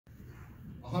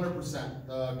100%.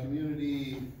 The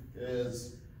community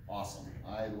is awesome.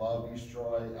 I love East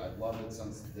Troy. I've loved it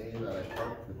since the day that I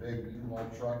parked the big U-Haul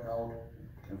truck out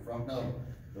in front of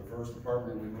the first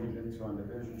apartment we moved into on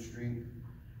Division Street.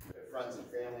 We had friends and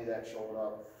family that showed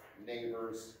up,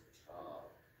 neighbors.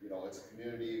 You know, it's a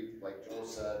community, like Joe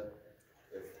said.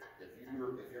 If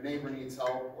your neighbor needs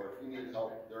help, or if you need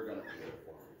help, they're going to be there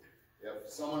for you. If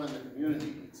someone in the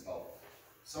community needs help,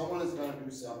 someone is going to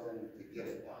do something to get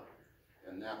it done.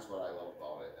 And that's what I love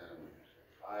about it. And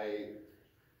I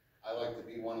like to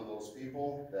be one of those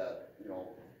people that, you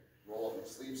know, roll up my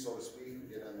sleeves, so to speak, and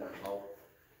get in there and help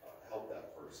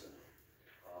that person.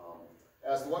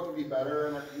 As to what could be better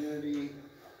in our community,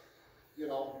 you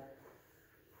know,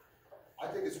 I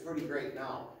think it's pretty great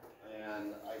now.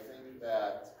 And I think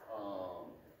that,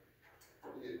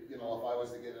 you know, if I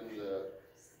was to get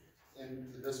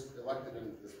elected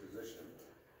into this position,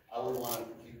 I would want it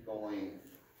to keep going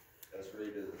as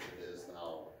great as it is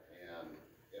now. And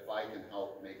if I can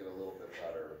help make it a little bit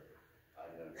better,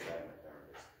 I'm going to try my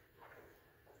darndest.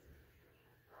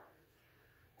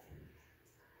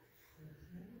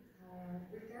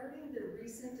 Regarding the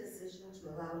recent decision to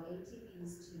allow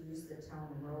ATVs to use the town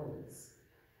roads,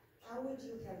 how would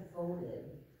you have voted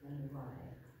and why?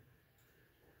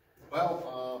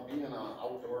 Well, being an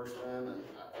outdoorsman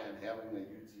and having a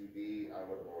UTV, I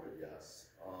would have voted yes.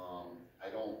 I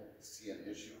don't see an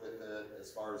issue with it.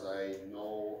 As far as I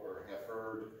know or have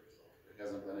heard, there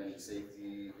hasn't been any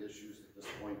safety issues at this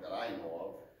point that I know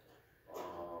of.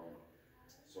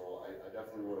 So I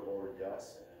definitely would have voted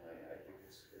yes, and I think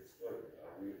it's good.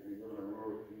 We live in a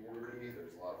rural community.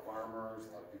 There's a lot of farmers, a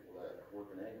lot of people that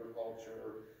work in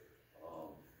agriculture.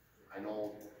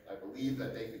 I believe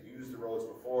that they could use the roads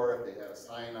before if they had a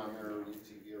sign on their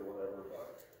UTV or whatever,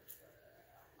 but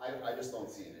I just don't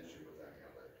see an issue with any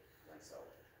of it myself.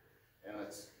 And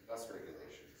it's less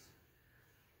regulations.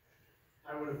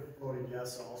 I would have voted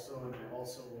yes also, and I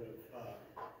also would have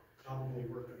probably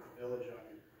worked with the village on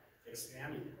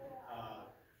expanding it.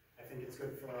 I think it's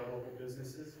good for our local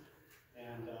businesses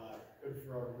and good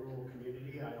for our rural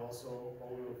community. I also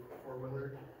own a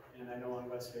four-wheeler, and I know on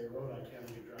West Bay Road I can't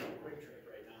even drive a quick trip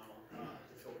right now to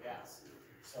fill gas.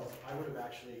 So I would have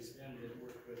actually expanded it,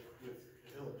 worked with the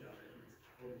village on it, and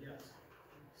voted yes.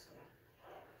 So.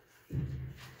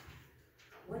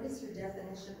 What is your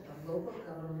definition of local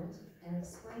government, and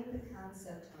explain the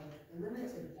concept of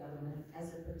limited government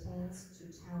as it pertains to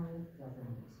town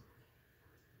government?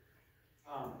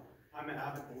 I'm an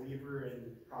avid believer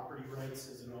in property rights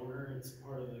as an owner. It's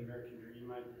part of the American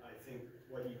dream. I think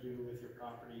what you do with your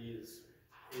property is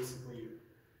basically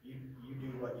you do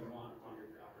what you want on your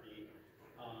property.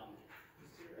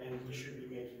 And we should be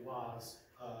making laws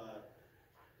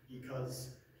because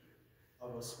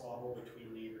of a squabble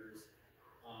between neighbors.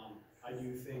 I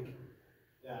do think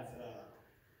that the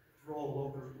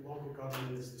role of local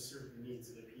government is to serve the needs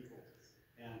of the people.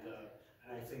 And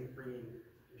I think bringing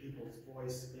people's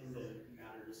voice into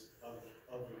matters of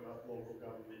the local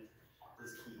government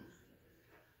is key.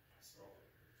 So.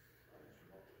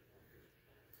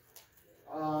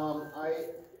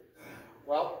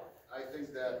 I think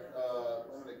that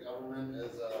limited government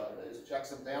is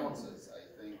checks and balances. I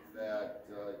think that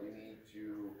you need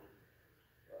to,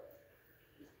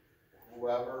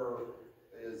 whoever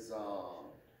is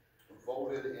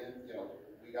voted in, you know,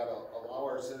 we got to allow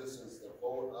our citizens to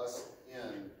vote us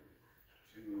in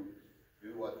to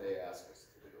do what they ask us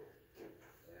to do.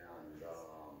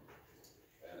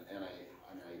 And I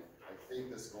think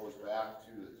this goes back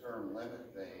to the term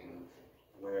limit thing,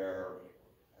 where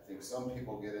I think some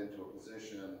people get into a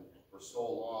position for so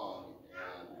long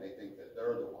and they think that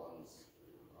they're the ones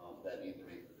that need to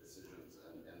make the decisions,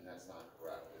 and that's not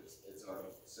correct. It's our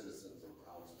citizens and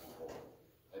townspeople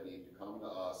that need to come to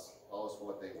us, tell us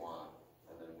what they want,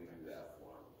 and then we do that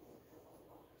for them.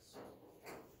 So.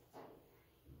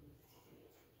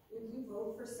 Would you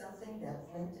vote for something that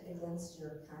went against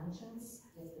your conscience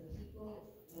if the people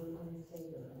were in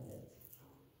favor of it?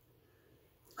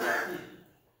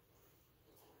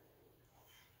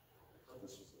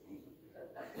 This was easy.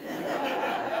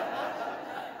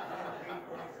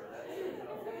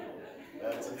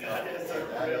 That's a tough. That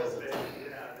is a tough.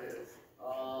 Yeah, it is.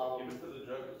 Give it to the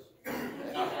judges.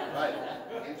 Yeah, right.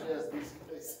 Can't you ask these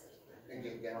guys and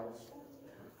get gals?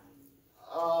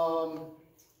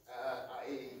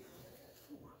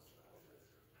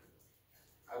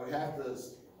 I would have to,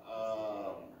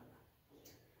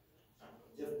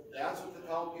 if that's what the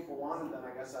town people wanted, then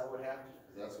I guess I would have to,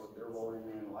 because that's what they're voting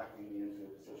me and electing me into a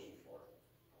position for.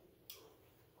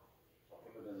 I'll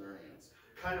put it in their hands.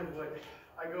 Kind of what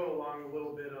I go along a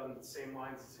little bit on the same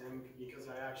lines as him because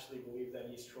I actually believe that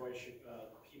East Troy should,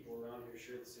 people around here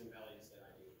share the same values that I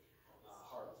do.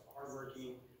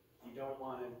 Hardworking, you don't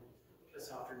want to piss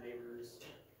off your neighbors.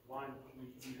 You want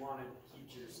to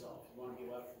keep to yourself. You want to be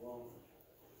left alone.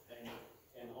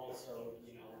 And also,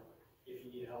 you know, if you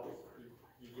need help,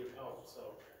 you give help.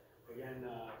 So again,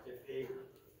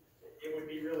 it would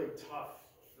be really tough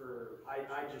for, I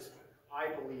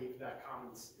believe that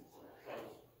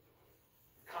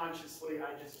consciously,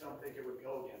 I just don't think it would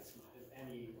go against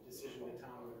any decision the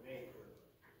town would make or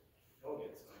go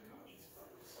against my conscience.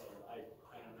 So I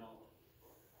don't know.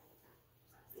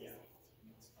 Yeah.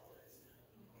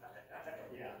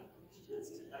 Yeah.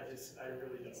 I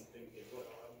really don't think they would.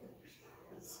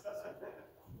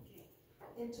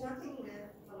 In talking with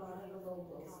a lot of the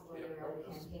locals where they're out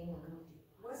campaigning,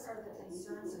 what are the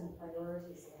concerns and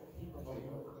priorities of the people?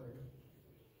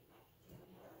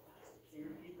 Can you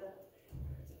repeat that?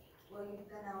 Well, you've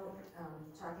been out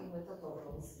talking with the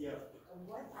locals. Yeah.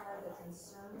 What are the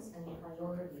concerns and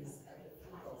priorities of the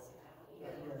people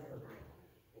that you're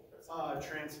heard?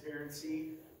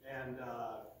 Transparency, and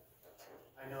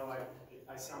I know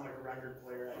I sound like a record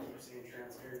player, I keep saying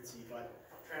transparency, but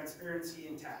transparency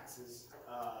in taxes,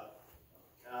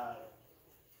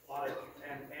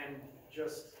 and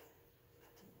just,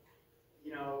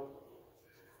 you know,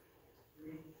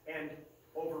 and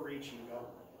overreaching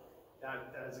government.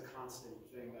 That is a constant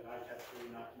thing that I kept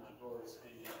doing, knocking on doors,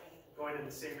 and going in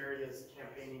the same areas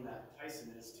campaigning that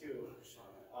Tyson is too.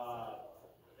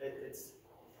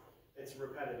 It's a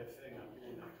repetitive thing. I'm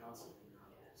doing that constantly.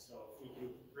 So if we can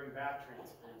bring back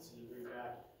transparency, bring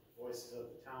back voices of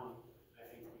the town, I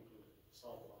think we can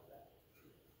solve a lot of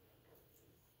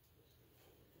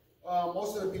that.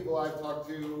 Most of the people I've talked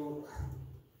to,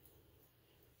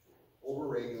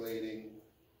 over-regulating,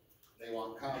 they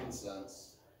want common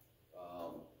sense,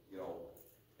 you know,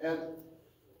 and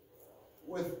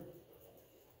with,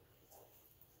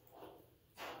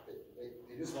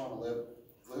 they just want to live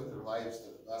their lives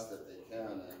the best that they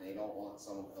can, and they don't want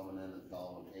someone coming in and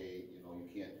telling them, hey, you know, you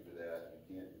can't do that,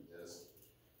 you can't do this.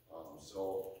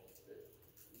 So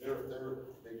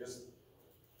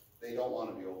they don't want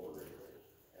to be over-regulated,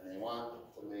 and they want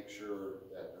to make sure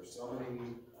that there's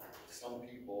some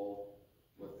people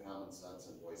with common sense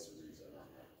and voice of reason on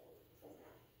that.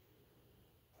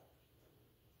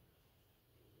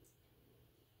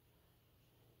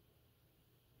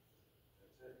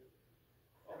 That's it.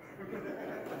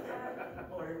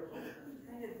 I'm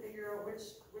trying to figure out which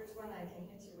one I can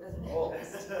hit you with. Oh,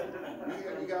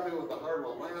 you got me with the hard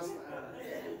one last time.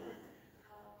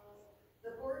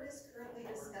 The board is currently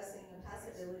discussing the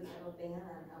possibility of a ban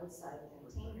on outside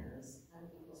containers on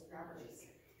people's properties.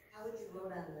 How would you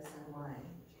vote on this and why?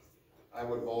 I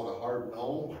would vote a hard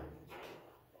no.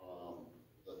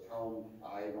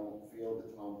 I don't feel the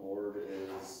town board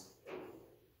is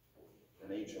an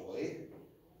HOA.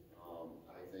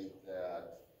 I think that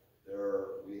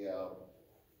we have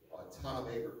a ton of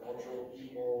agricultural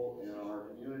people in our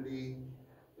community.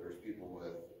 There's people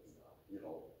with, you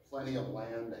know, plenty of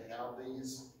land to have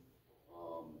these.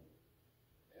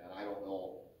 And I don't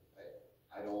know,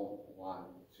 I don't want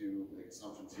to make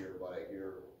assumptions here, but I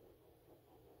hear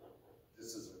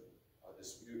this is a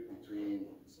dispute between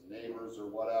some neighbors or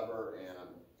whatever, and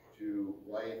to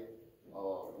write a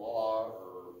law or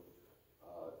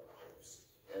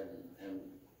and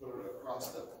put it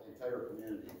across the entire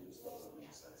community just doesn't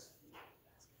make sense.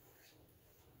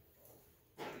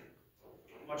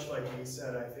 Much like he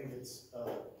said, I think it's a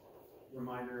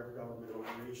reminder of government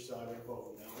overreach, so I would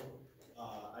vote no.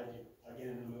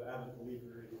 Again, I'm an avid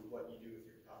believer in what you do with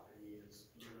your property is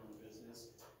your own business,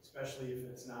 especially if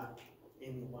it's not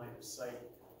in the line of sight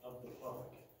of the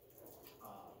public.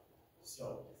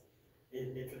 So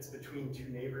if it's between two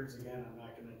neighbors, again, I'm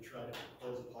not going to try to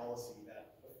propose a policy that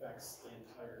affects the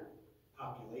entire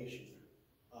population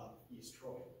of East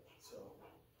Troy. So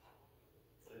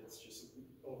it's just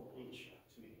overreach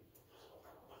to me.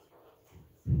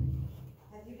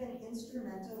 Have you been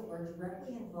instrumental or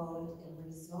directly involved in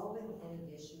resolving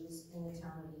any issues in the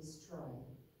town of East Troy?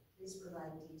 Please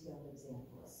provide detailed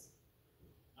examples.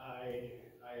 I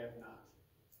have not.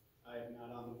 I am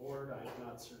not on the board. I have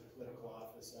not served political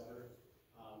office ever.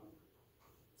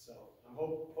 So I'm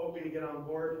hoping to get on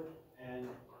board and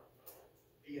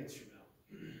be instrumental.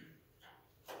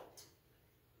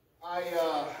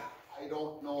 I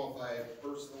don't know if I have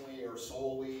personally or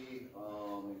solely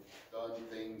done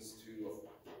things to,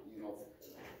 you know,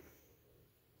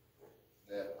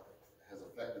 that has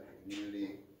affected the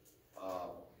community,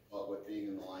 but with being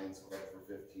in the Lions Club for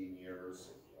 15 years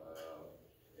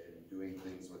and doing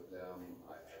things with them,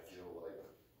 I feel like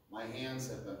my hands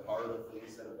have been part of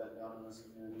things that have been done in this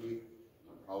community.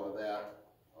 I'm proud of that.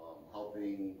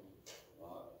 Helping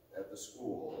at the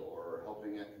school, or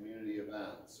helping at community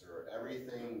events, or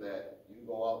everything that you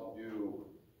go out and do,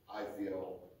 I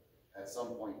feel at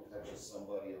some point touches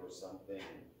somebody or something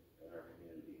in our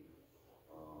community.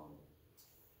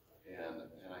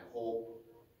 And I hope,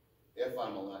 if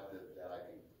I'm elected, that I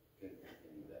can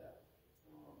continue that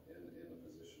in the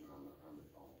position on the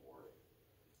town board.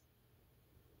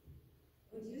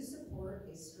 Would you support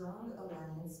a strong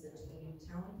alliance between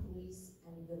town police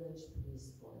and village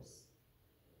police force?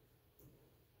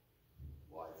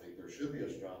 Well, I think there should be a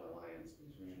strong alliance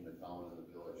between the town and the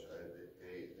village.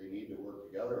 They need to work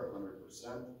together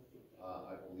 100%.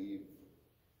 I believe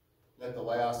at the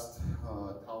last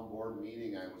town board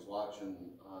meeting I was watching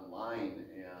online,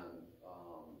 and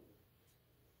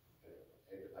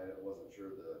I wasn't sure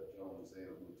the gentleman's name,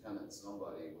 Lieutenant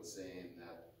somebody, was saying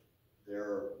that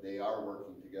they are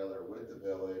working together with the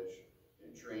village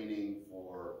in training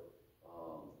for,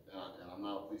 and I'm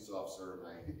not a police officer,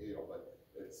 and but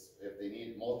if they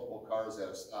need multiple cars at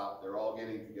a stop, they're all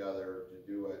getting together to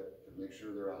do it, to make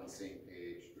sure they're on the same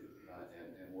page,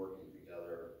 and working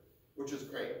together, which is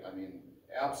great. I mean,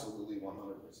 absolutely 100%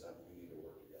 we need to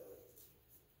work together.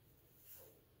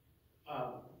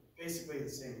 Basically the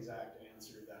same exact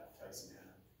answer that Tyson had.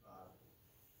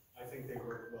 I think they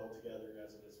work well together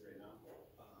as it is right now.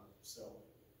 So,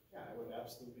 yeah, I would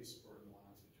absolutely support an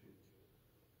alliance between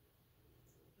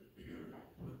the two.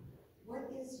 What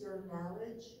is your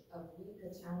knowledge of we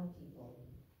the town people?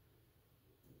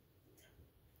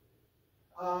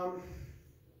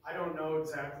 I don't know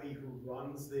exactly who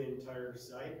runs the entire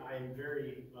site. I am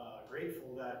very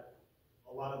grateful that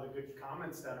a lot of the good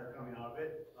comments that are coming out of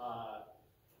it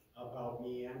about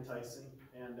me and Tyson,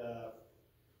 and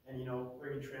you know,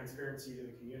 bringing transparency to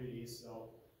the community.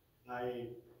 So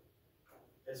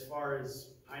as far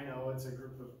as I know, it's a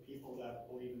group of people that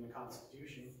believe in the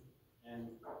Constitution,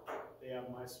 and they have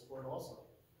my support also.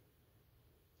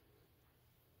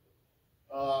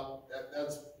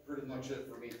 That's pretty much it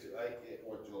for me too.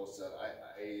 What Joe said.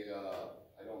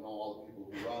 I don't know all the people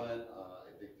who run it.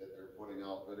 I think that they're putting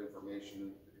out good information to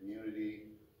the community.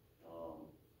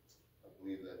 I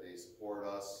believe that they support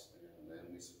us, and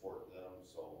we support them.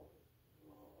 So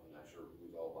I'm not sure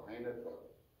who's all behind it, but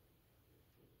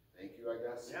thank you, I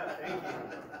guess. Yeah, thank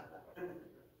you.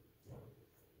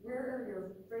 Where are your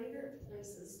favorite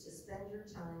places to spend your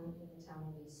time in the town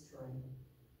of East Troy?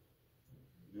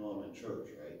 You know I'm in church,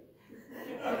 right?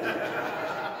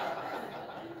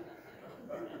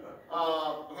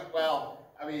 Well,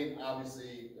 I mean,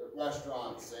 obviously,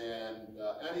 restaurants and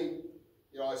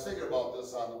I was thinking about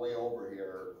this on the way over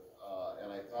here,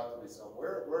 and I thought to myself,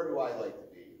 where do I like to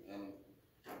be? And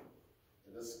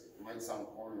this might sound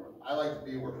corny, I like to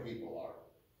be where people are.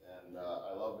 And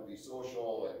I love to be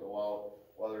social and go out,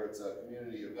 whether it's a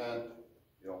community event,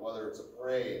 whether it's a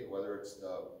parade, whether it's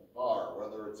the bar,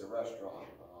 whether it's a restaurant.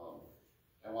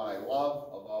 And what I love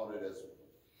about it is,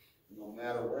 no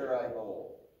matter where I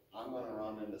go, I'm going to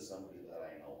run into somebody that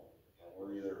I know. And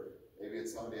maybe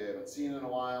it's somebody I haven't seen in a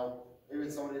while, maybe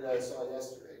it's somebody that I saw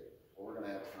yesterday, but we're going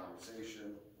to have a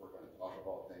conversation, we're going to talk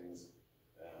about things,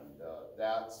 and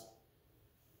that's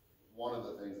one of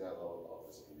the things I love about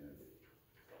this community.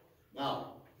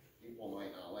 Now, people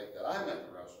might not like that I'm at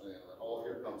the restaurant, and oh,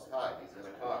 here comes Ty, he's going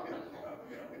to talk.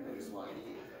 I just want to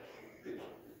eat.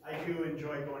 I do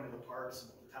enjoy going to the parks of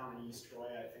the town of East Troy.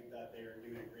 I think that they are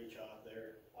doing a great job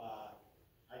there.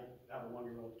 I have a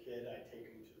 1-year-old kid. I take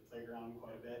him to the playground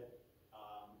quite a bit.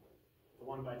 The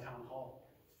one by town hall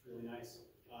is really nice.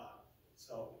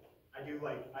 So I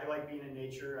like being in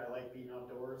nature. I like being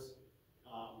outdoors.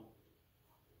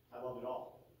 I love it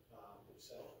all.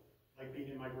 So like being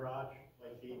in my garage,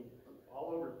 like being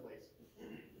all over the place.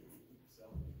 So.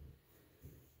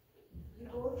 You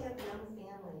both have young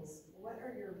families. What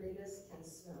are your biggest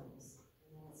concerns?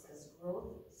 And then it says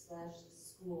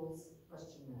growth/schools ?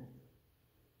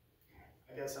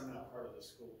 I guess I'm not part of the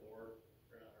school board,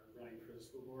 or running for the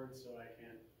school board, so I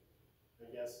can't, I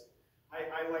guess.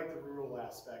 I like the rural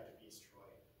aspect of East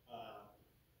Troy.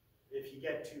 If you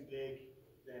get too big,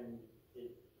 then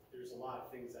there's a lot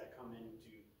of things that come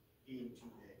into being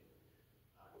too big.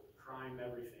 Crime,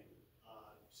 everything.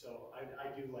 So I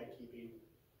do like keeping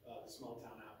the small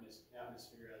town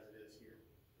atmosphere as it is here.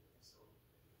 So.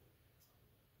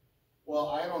 Well,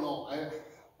 I don't know.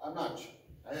 I'm not.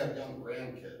 I have young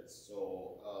grandkids,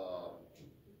 so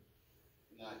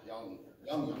not young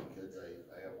kids.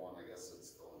 I have one, I guess, that's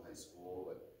still in high school,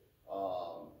 but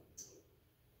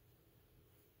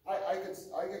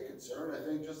I get concerned. I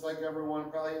think just like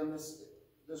everyone probably in this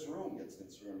this room gets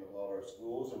concerned about our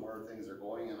schools and where things are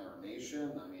going in our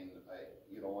nation. I mean,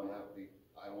 you don't wanna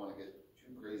I don't wanna get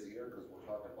too crazy here, cause we're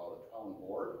talking about a town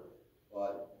board,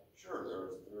 but sure,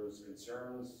 there's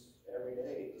concerns every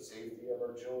day, the safety of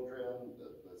our children,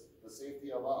 the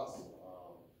safety of us.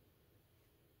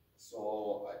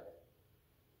 So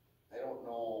I don't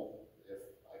know if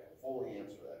I can fully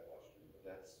answer that question, but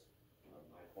that's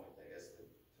my point, I guess, to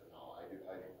now.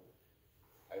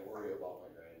 I worry about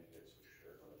my grandkids for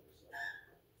sure, 100%.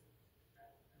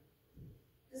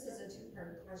 This is a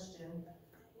two-part question.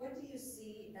 What do you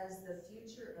see as the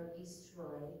future of East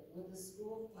Troy with the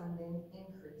school funding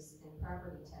increase in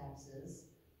property taxes?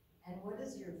 And what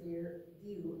is your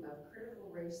view of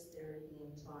critical race theory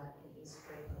being taught in East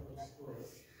Troy public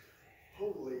schools?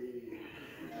 Holy.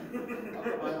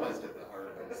 I always get the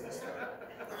hard ones to start.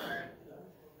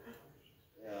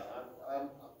 Yeah,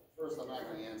 first I'm not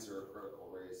gonna answer a critical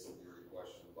race theory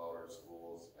question about our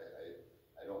schools.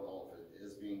 I don't know if it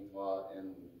is being taught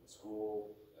in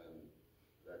school, and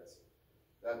that's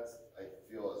I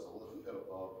feel is a little bit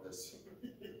above this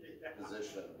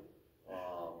position.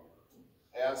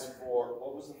 As for,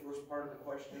 what was the first part of the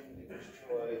question? East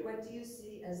Troy. What do you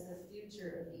see as the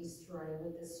future of East Troy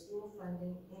with the school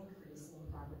funding increase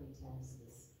in property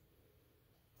taxes?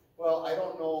 Well, I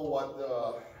don't know what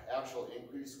the actual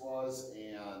increase was,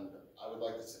 and I would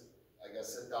like to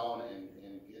sit down and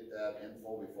get that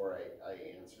info before I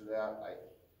answer that.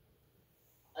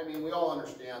 I mean, we all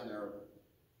understand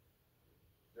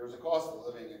there's a cost of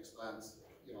living expense.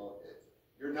 You know,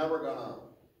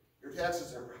 your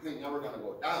taxes are probably never gonna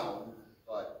go down,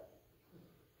 but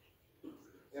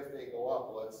if they go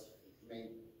up, let's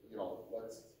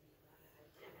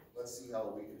see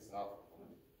how we can stop them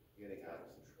getting out of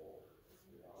control.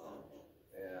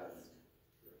 And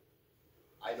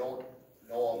I don't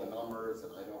know all the numbers,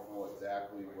 and I don't know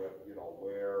exactly where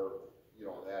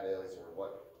that is, or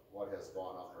what has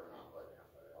gone up or not, but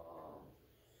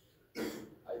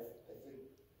I think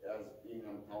as being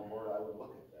on the town board, I would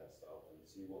look at that stuff and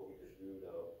see what we could do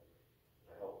to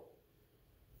help.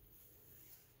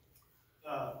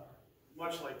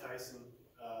 Much like Tyson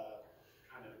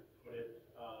kind of put it,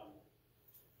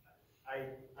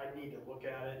 I need to look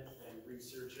at it and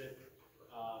research it.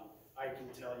 I can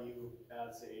tell you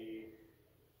as a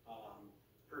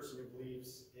person who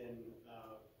believes in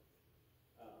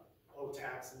low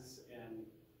taxes and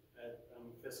I'm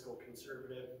a fiscal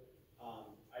conservative,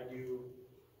 I do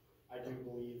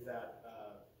believe that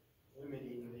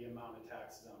limiting the amount of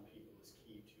taxes on people is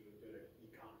key to a good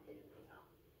economy in the town.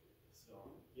 So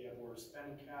you have more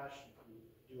spending cash, you can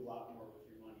do a lot more with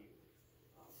your money.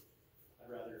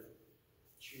 I'd rather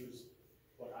choose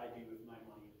what I do with my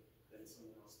money than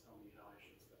someone else tell me how I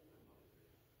should spend my money.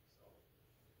 So.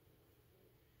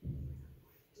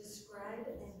 Describe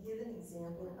and give an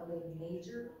example of a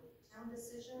major town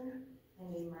decision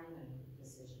and a minor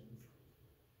decision.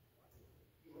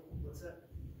 What's that?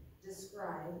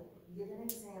 Describe, give an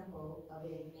example of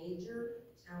a major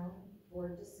town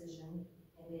board decision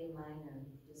and a minor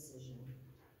decision.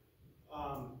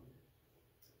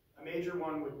 A major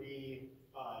one would be,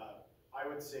 I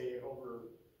would say, over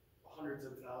hundreds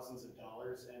of thousands of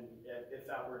dollars, and if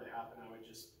that were to happen, I would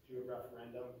just do a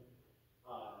referendum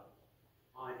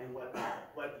and let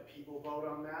the people vote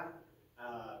on that.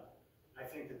 I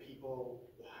think the people,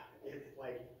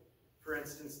 like, for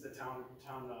instance, the town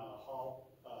hall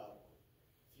a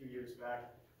few years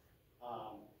back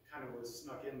kind of was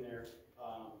snuck in there.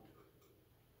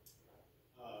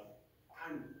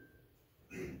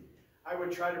 I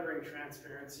would try to bring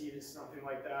transparency to something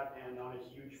like that, and on a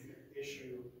huge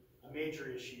issue, a major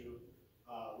issue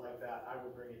like that, I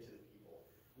would bring it to the people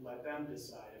and let them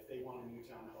decide if they want a new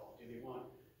town hall. Do they want,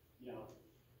 do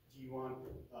you want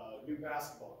a new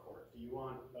basketball court? Do you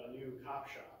want a new cop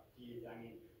shop?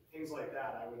 Things like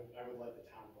that. I would let the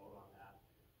town vote on that,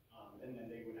 and then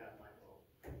they would have my vote.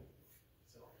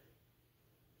 So.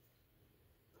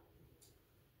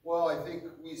 Well, I think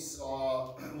we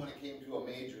saw, when it came to a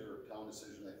major town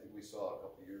decision, I think we saw a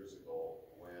couple years ago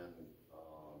when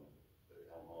the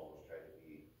town hall was trying to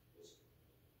just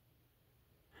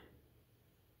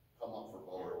come up for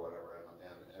vote or whatever,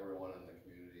 and everyone in the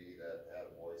community that had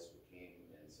a voice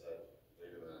came and said,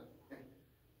 wait a minute,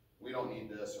 we don't need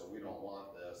this, or we don't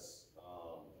want this,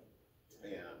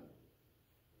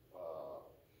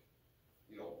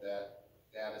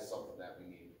 that is something that we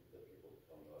need the people to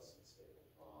come to us and say.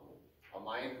 A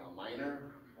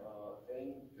minor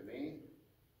thing to me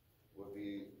would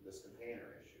be this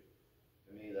container issue.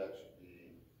 To me, that should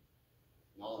be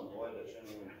null and void. That shouldn't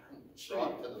even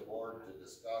brought to the board to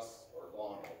discuss or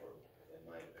gone over, in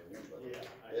my opinion. But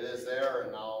yeah, it is there,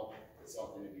 and now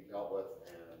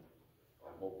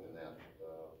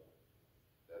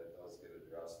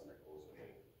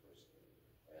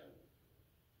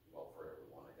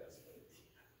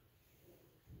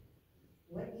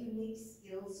unique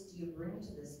skills do you bring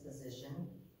to this position,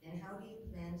 and how do you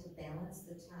plan to balance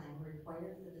the time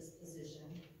required for this position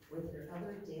with your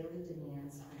other daily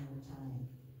demands on your time?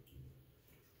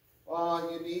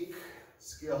 Unique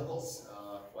skills,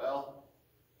 well,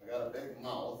 I got a big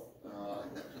mouth,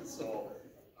 so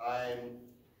I'm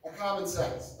common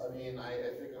sense. I mean, I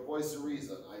think a voice of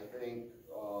reason. I think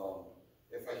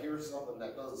if I hear something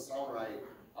that doesn't sound right,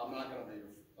 I'm not going to be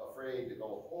afraid to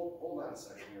go, hold on a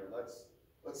second here. Let's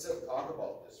sit and talk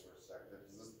about this for a second,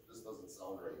 because this doesn't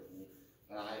sound right to me.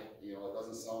 And it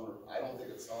doesn't sound. I don't think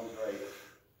it sounds right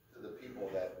to the people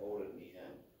that voted me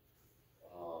in.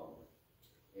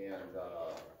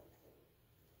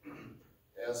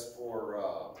 As for,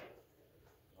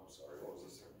 I'm sorry, what was the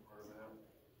second part of that?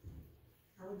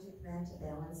 How would you plan to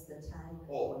balance the time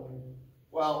Oh. required?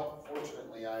 Well,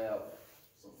 fortunately, I have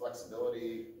some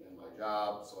flexibility in my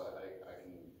job, so I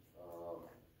can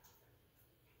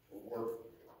work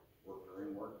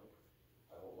during work.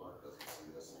 I hope Mark doesn't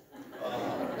see this.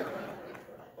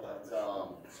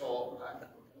 So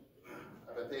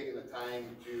I've been taking the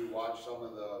time to watch some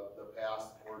of the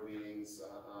past board meetings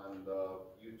on the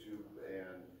YouTube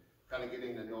and kind of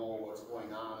getting to know what's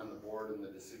going on in the board and the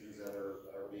decisions that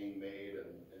are being made and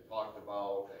talked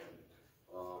about.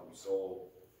 And so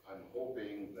I'm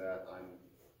hoping that I'm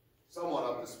somewhat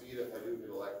up to speed if I do get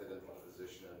elected into a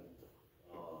position,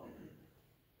 so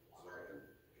I can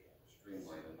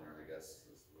streamline in there, I guess,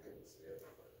 is the way to say it.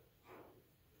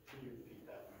 Can you repeat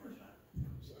that one more time?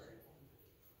 Sorry.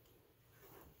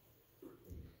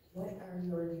 What are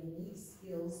your unique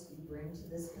skills you bring to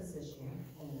this position,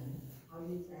 and how do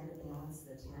you plan to balance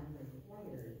the time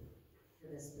required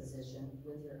for this position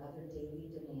with your other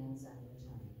daily demands on your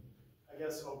time? I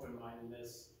guess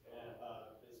open-mindedness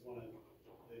is one of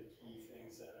the key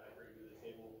things that I bring to the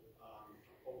table.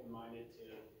 Open-minded to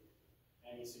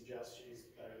any suggestions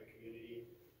that are the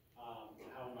community. How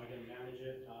am I going to manage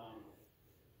it?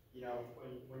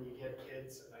 When you get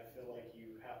kids, I feel like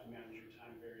you have to manage your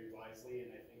time very wisely,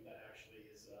 and I think that actually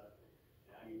is,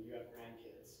 you have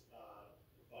grandkids,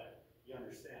 but you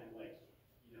understand,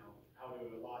 how to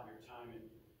allot your time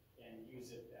and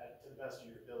use it to the best of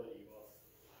your ability. Well,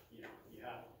 you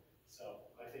have it. So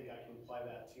I think I can apply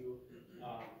that too.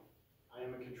 I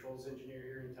am a controls engineer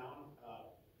here in town,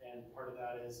 and part of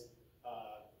that is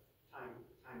time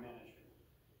management.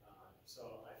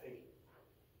 So I think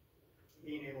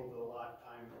being able to allot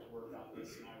time to work on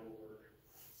this, and I will work.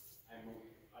 I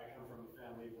come from a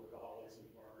family of workaholics and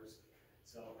farmers,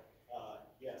 so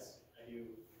yes, I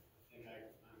do think I'm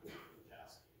the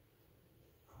task.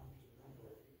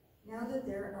 Now that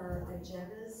there are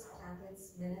agendas,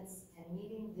 packets, minutes, and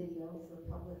meeting video for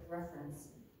public reference,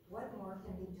 what more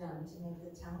can be done to make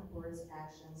the town board's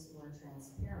actions more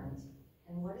transparent?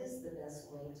 And what is the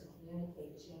best way to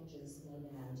communicate changes made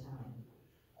in our town?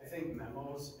 I think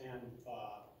memos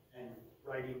and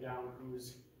writing down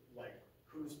who's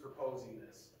proposing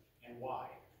this and why.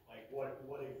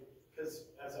 Because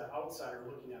as an outsider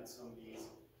looking at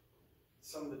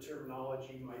some of the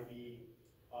terminology might be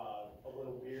a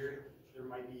little weird. There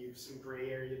might be some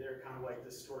gray area there, kind of like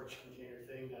the storage container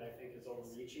thing that I think is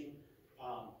overreaching.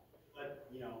 But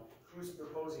who's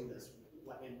proposing this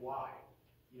and why?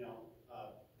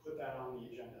 Put that on the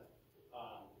agenda.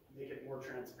 Make it more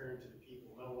transparent to the people.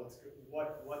 Know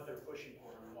what they're pushing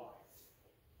for and why.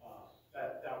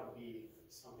 That would be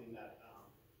something that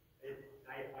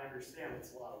I understand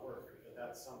it's a lot of work, but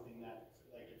that's something that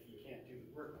if you can't do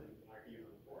the work, then why are you on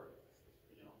the board?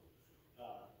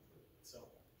 So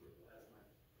that's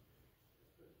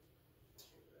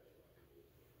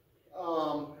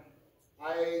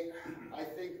I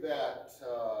think that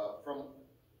from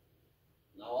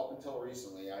now up until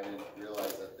recently, I didn't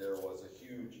realize that there was a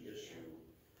huge issue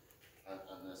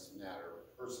on this matter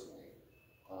personally.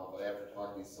 But after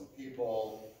talking to some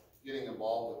people, getting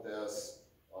involved with this,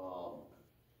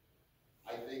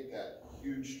 I think that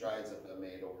huge strides have been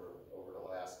made over the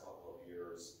last couple of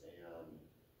years, and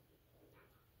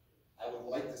I would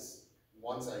like to,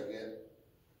 once I get,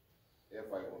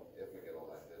 if I get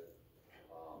elected,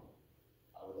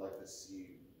 I would like to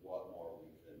see what more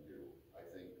we can do. I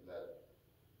think that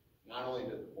not only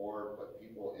did the board, but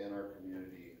people in our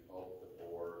community help the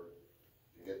board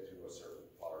to get to a certain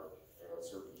part or a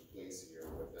certain place here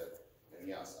with it. And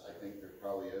yes, I think there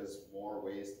probably is more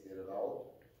ways to get it out,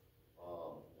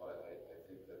 but I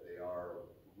think that they are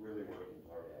really working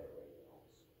hard at it right now.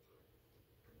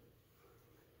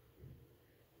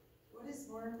 What is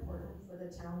more important for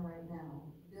the town right now?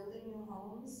 Building new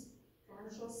homes,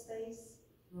 commercial space,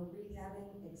 or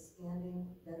rehabbing, expanding,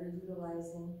 better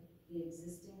utilizing the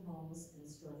existing homes and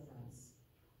storefronts?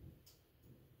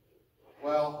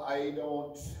 Well, I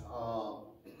don't,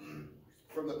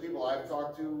 from the people I've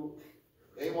talked to,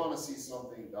 they wanna see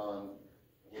something done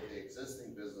with the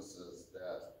existing businesses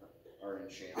that are in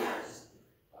shambles.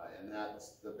 And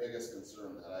that's the biggest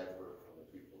concern that I've heard from the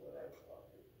people that I've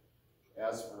talked to.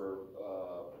 As for,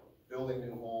 building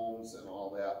new homes and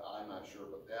all that, I'm not sure,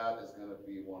 but that is gonna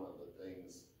be one of the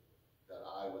things that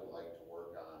I would like to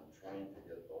work on, trying to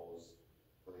get those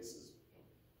places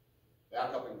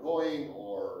back up and going,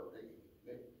 or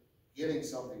getting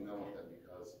something done with them,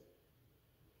 because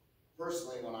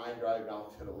personally, when I drive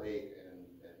down to the lake and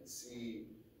see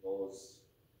those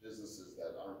businesses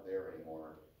that aren't there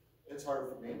anymore, it's hard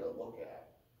for me to look at.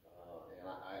 And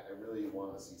I really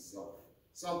wanna see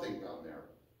something done there.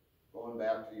 Going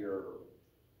back to your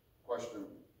question,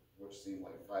 which seemed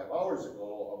like 5 hours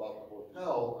ago, about the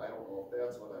hotel, I don't know if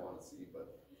that's what I wanna see,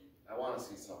 but I wanna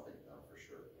see something done for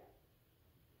sure.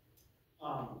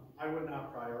 I would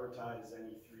not prioritize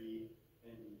any three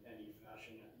in any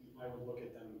fashion. I would look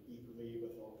at them equally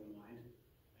with an open mind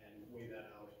and weigh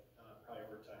that out,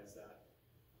 prioritize that.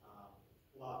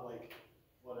 A lot like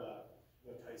what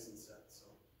Tyson said, so.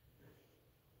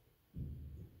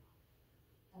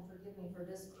 And forgive me for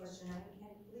this question, I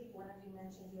believe one of you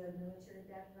mentioned you had military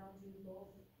background, do you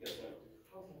both? Yes, ma'am.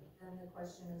 Okay, then the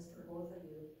question is for both of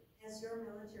you. Has your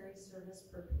military service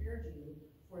prepared you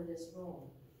for this role?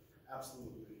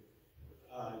 Absolutely.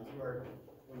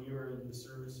 When you are in the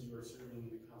service, you are serving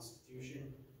the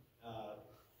Constitution,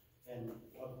 and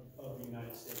of the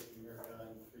United States of America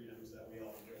and the freedoms that we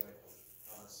all enjoy.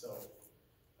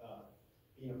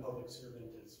 Being a public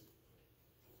servant is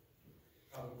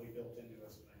probably built into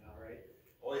us by now, right?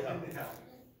 Oh, yeah. Yeah.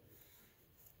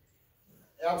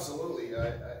 Absolutely,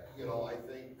 I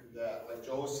think that, like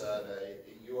Joe said,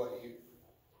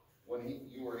 when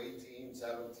you were 18,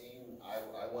 17,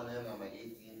 I went in on my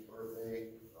 18th birthday,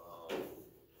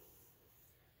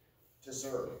 to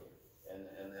serve,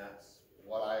 and that's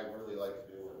what I really like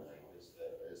to do in life,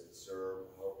 is to serve,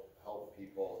 help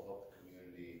people, help the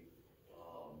community,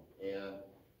 and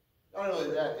not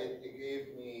only that, it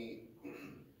gave me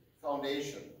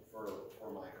foundation for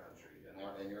my country,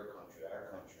 and your country,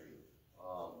 our country.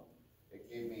 It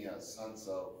gave me a sense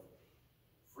of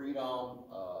freedom.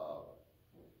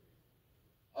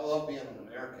 I love being an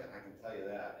American, I can tell you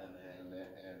that,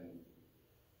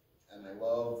 and I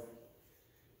love